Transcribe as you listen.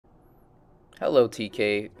Hello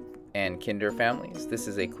TK and Kinder families. This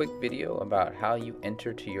is a quick video about how you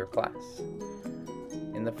enter to your class.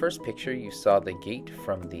 In the first picture you saw the gate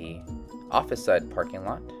from the office side parking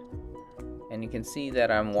lot, and you can see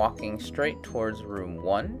that I'm walking straight towards room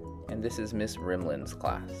 1, and this is Miss Rimland's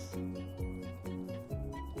class.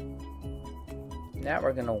 Now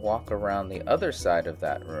we're going to walk around the other side of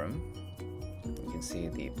that room. You can see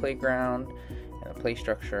the playground and the play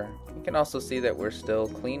structure. You can also see that we're still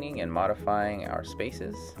cleaning and modifying our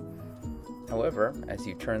spaces. However, as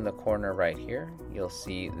you turn the corner right here, you'll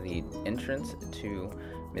see the entrance to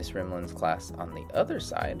Miss Rimland's class on the other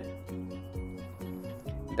side.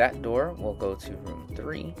 That door will go to room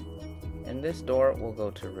 3, and this door will go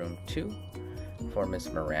to room 2 for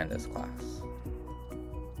Miss Miranda's class.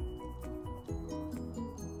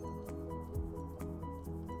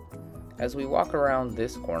 As we walk around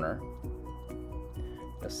this corner,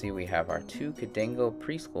 you'll see we have our 2 Cadengo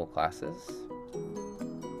preschool classes,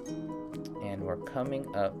 and we're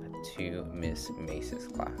coming up to Miss Mace's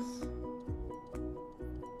class,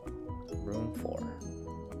 room 4.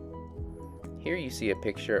 Here you see a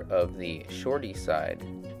picture of the Shorty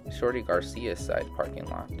Garcia side parking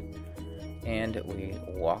lot, and we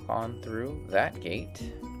walk on through that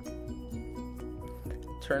gate,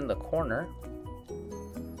 turn the corner,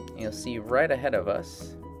 and you'll see right ahead of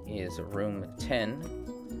us is room 10,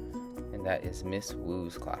 and that is Miss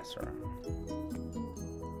Wu's classroom.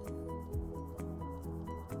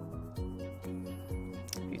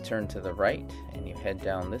 If you turn to the right and you head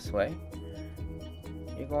down this way,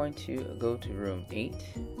 you're going to go to room 8,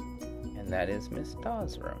 and that is Miss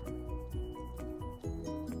Dawes' room.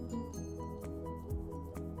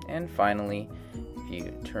 And finally, if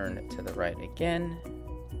you turn to the right again,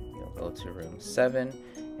 you'll go to room 7,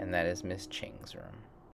 and that is Miss Ching's room.